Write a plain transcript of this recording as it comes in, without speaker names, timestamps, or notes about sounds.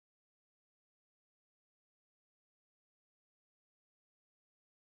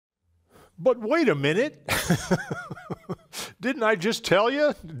But wait a minute. Didn't I just tell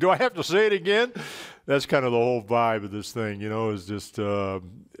you? Do I have to say it again? That's kind of the whole vibe of this thing, you know, is just, were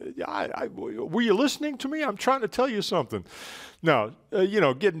you listening to me? I'm trying to tell you something. Now, you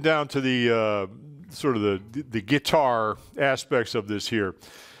know, getting down to the sort of the guitar aspects of this here.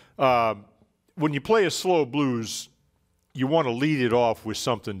 When you play a slow blues, you want to lead it off with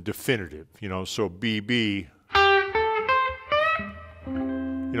something definitive, you know, so BB.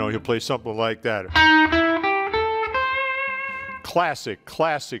 You know, he'll play something like that.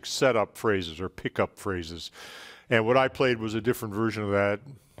 Classic setup phrases or pickup phrases. And what I played was a different version of that.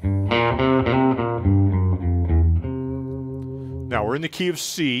 Now we're in the key of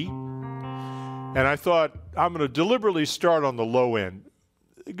C. And I thought, I'm going to deliberately start on the low end.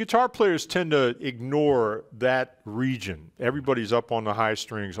 Guitar players tend to ignore that region. Everybody's up on the high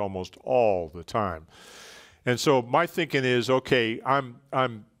strings almost all the time. And so my thinking is, okay, I'm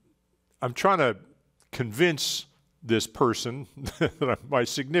trying to convince this person, my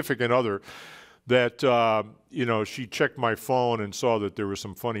significant other, that you know, she checked my phone and saw that there were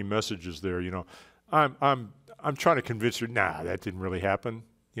some funny messages there. You know, I'm trying to convince her. Nah, that didn't really happen.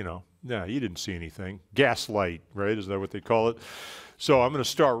 You know, nah, you didn't see anything. Gaslight, right? Is that what they call it? So I'm going to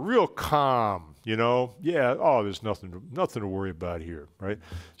start real calm, you know. Yeah, oh, there's nothing to worry about here, right?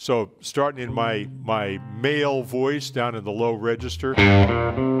 So starting in my male voice down in the low register.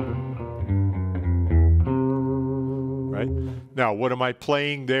 Right? Now, what am I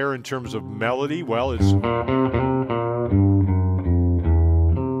playing there in terms of melody? Well, there's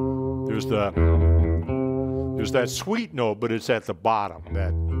that sweet note, but it's at the bottom,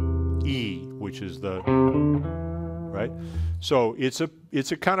 that E, which is the, right? So it's a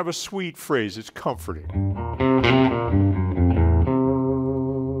kind of a sweet phrase. It's comforting.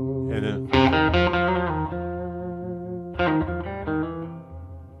 And then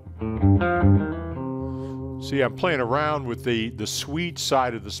see, I'm playing around with the sweet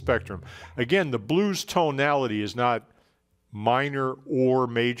side of the spectrum. Again, the blues tonality is not minor or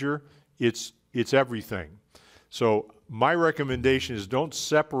major. It's everything. So my recommendation is don't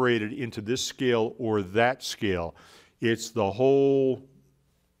separate it into this scale or that scale. It's the whole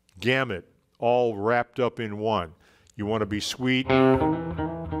gamut all wrapped up in one. You want to be sweet. There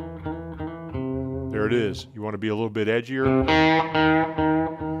it is. You want to be a little bit edgier.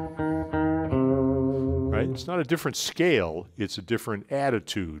 Right? It's not a different scale. It's a different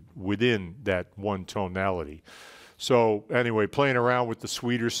attitude within that one tonality. So anyway, playing around with the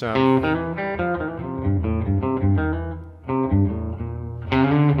sweeter sound.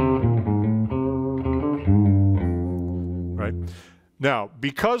 Right? Now,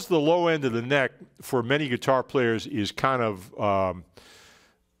 because the low end of the neck for many guitar players is kind of,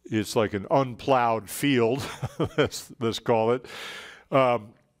 it's like an unplowed field, let's call it.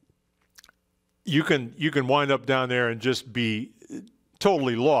 You can wind up down there and just be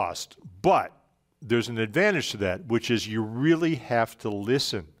totally lost. But there's an advantage to that, which is you really have to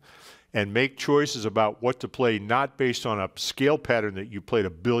listen and make choices about what to play, not based on a scale pattern that you played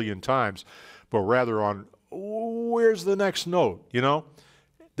 1 billion times, but rather on where's the next note, you know?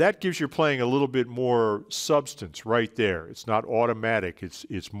 That gives your playing a little bit more substance right there. It's not automatic.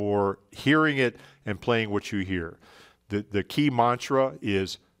 It's more hearing it and playing what you hear. The key mantra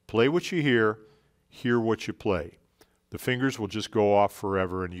is play what you hear what you play. The fingers will just go off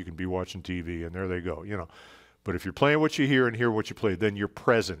forever and you can be watching TV and there they go, you know. But if you're playing what you hear and hear what you play, then you're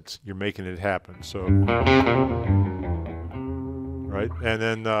present. You're making it happen. So, right? And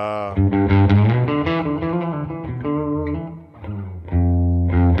then,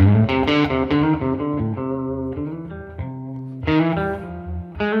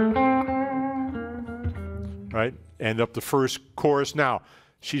 right? End up the first chorus. Now,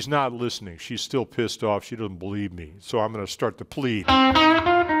 she's not listening. She's still pissed off. She doesn't believe me. So I'm going to start to plead.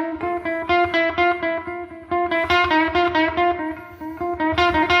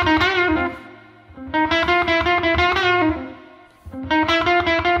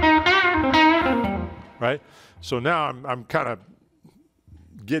 Right? So now I'm kind of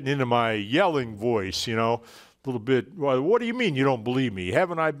getting into my yelling voice, you know. A little bit, well, what do you mean you don't believe me?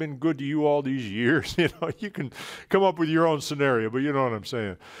 Haven't I been good to you all these years? You know, you can come up with your own scenario, but you know what I'm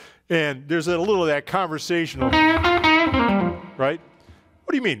saying. And there's a little of that conversational, right?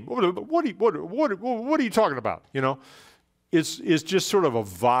 What do you mean? What are you talking about? You know, it's just sort of a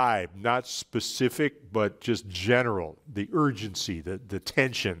vibe, not specific, but just general. The urgency, the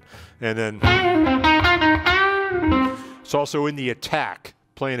tension. And then it's also in the attack,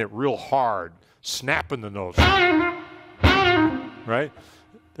 playing it real hard. Snapping the notes, right?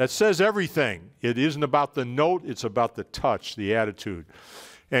 That says everything. It isn't about the note, it's about the touch, the attitude.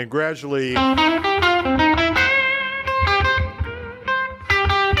 and gradually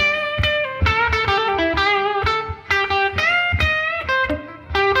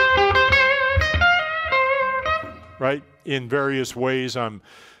right, in various ways I'm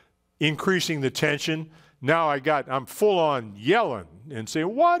increasing the tension. Now I'm full on yelling and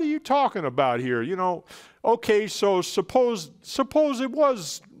saying, what are you talking about here? You know, okay, so suppose it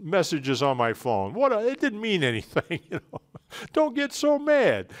was messages on my phone. It didn't mean anything, you know. Don't get so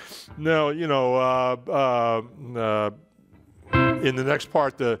mad. No, you know, in the next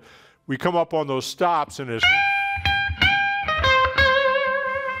part, we come up on those stops and it's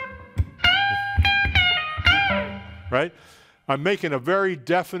right? I'm making a very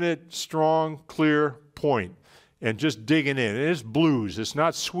definite, strong, clear point and just digging in. And it's blues. It's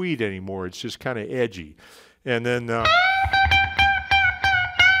not sweet anymore. It's just kind of edgy. And then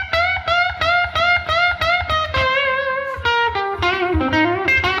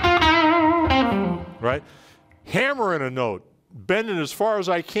right? Hammering a note, bending as far as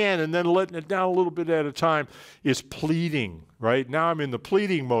I can and then letting it down a little bit at a time is pleading, right? Now I'm in the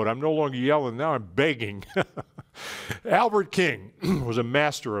pleading mode. I'm no longer yelling. Now I'm begging. Albert King was a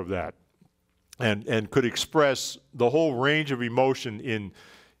master of that and could express the whole range of emotion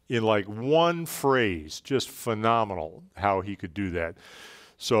in like one phrase. Just phenomenal how he could do that.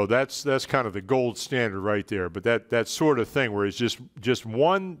 So that's kind of the gold standard right there. But that sort of thing where it's just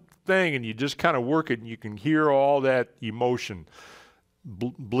one thing and you just kind of work it and you can hear all that emotion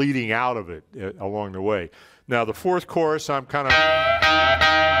bleeding out of it along the way. Now the fourth chorus, I'm kind of,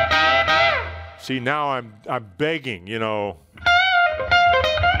 see, now I'm begging, you know.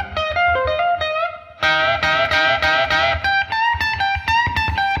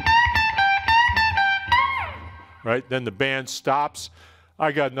 Right? Then the band stops.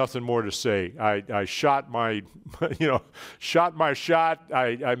 I got nothing more to say. I shot my, you know, shot my shot.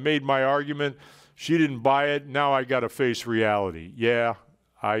 I made my argument. She didn't buy it. Now I got to face reality. Yeah,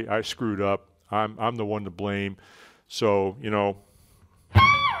 I screwed up. I'm the one to blame. So, you know,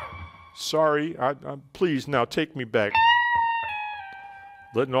 sorry. Please now take me back.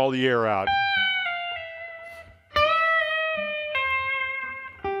 Letting all the air out.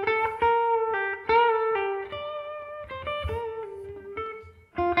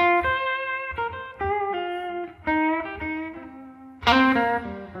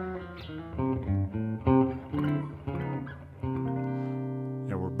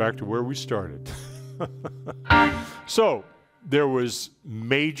 Back to where we started. So there was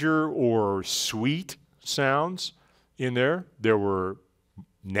major or sweet sounds in there. There were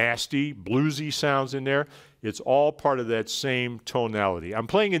nasty, bluesy sounds in there. It's all part of that same tonality. I'm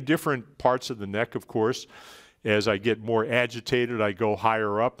playing in different parts of the neck, of course. As I get more agitated, I go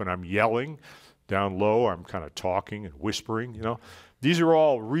higher up and I'm yelling. Down low, I'm kind of talking and whispering, you know. These are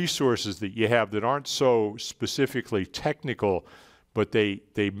all resources that you have that aren't so specifically technical, but they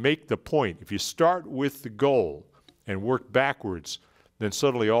make the point. If you start with the goal and work backwards, then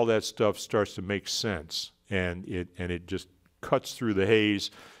suddenly all that stuff starts to make sense, and it just cuts through the haze.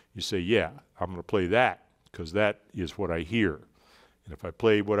 You say, yeah, I'm going to play that because that is what I hear. And if I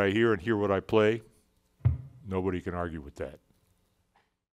play what I hear and hear what I play, nobody can argue with that.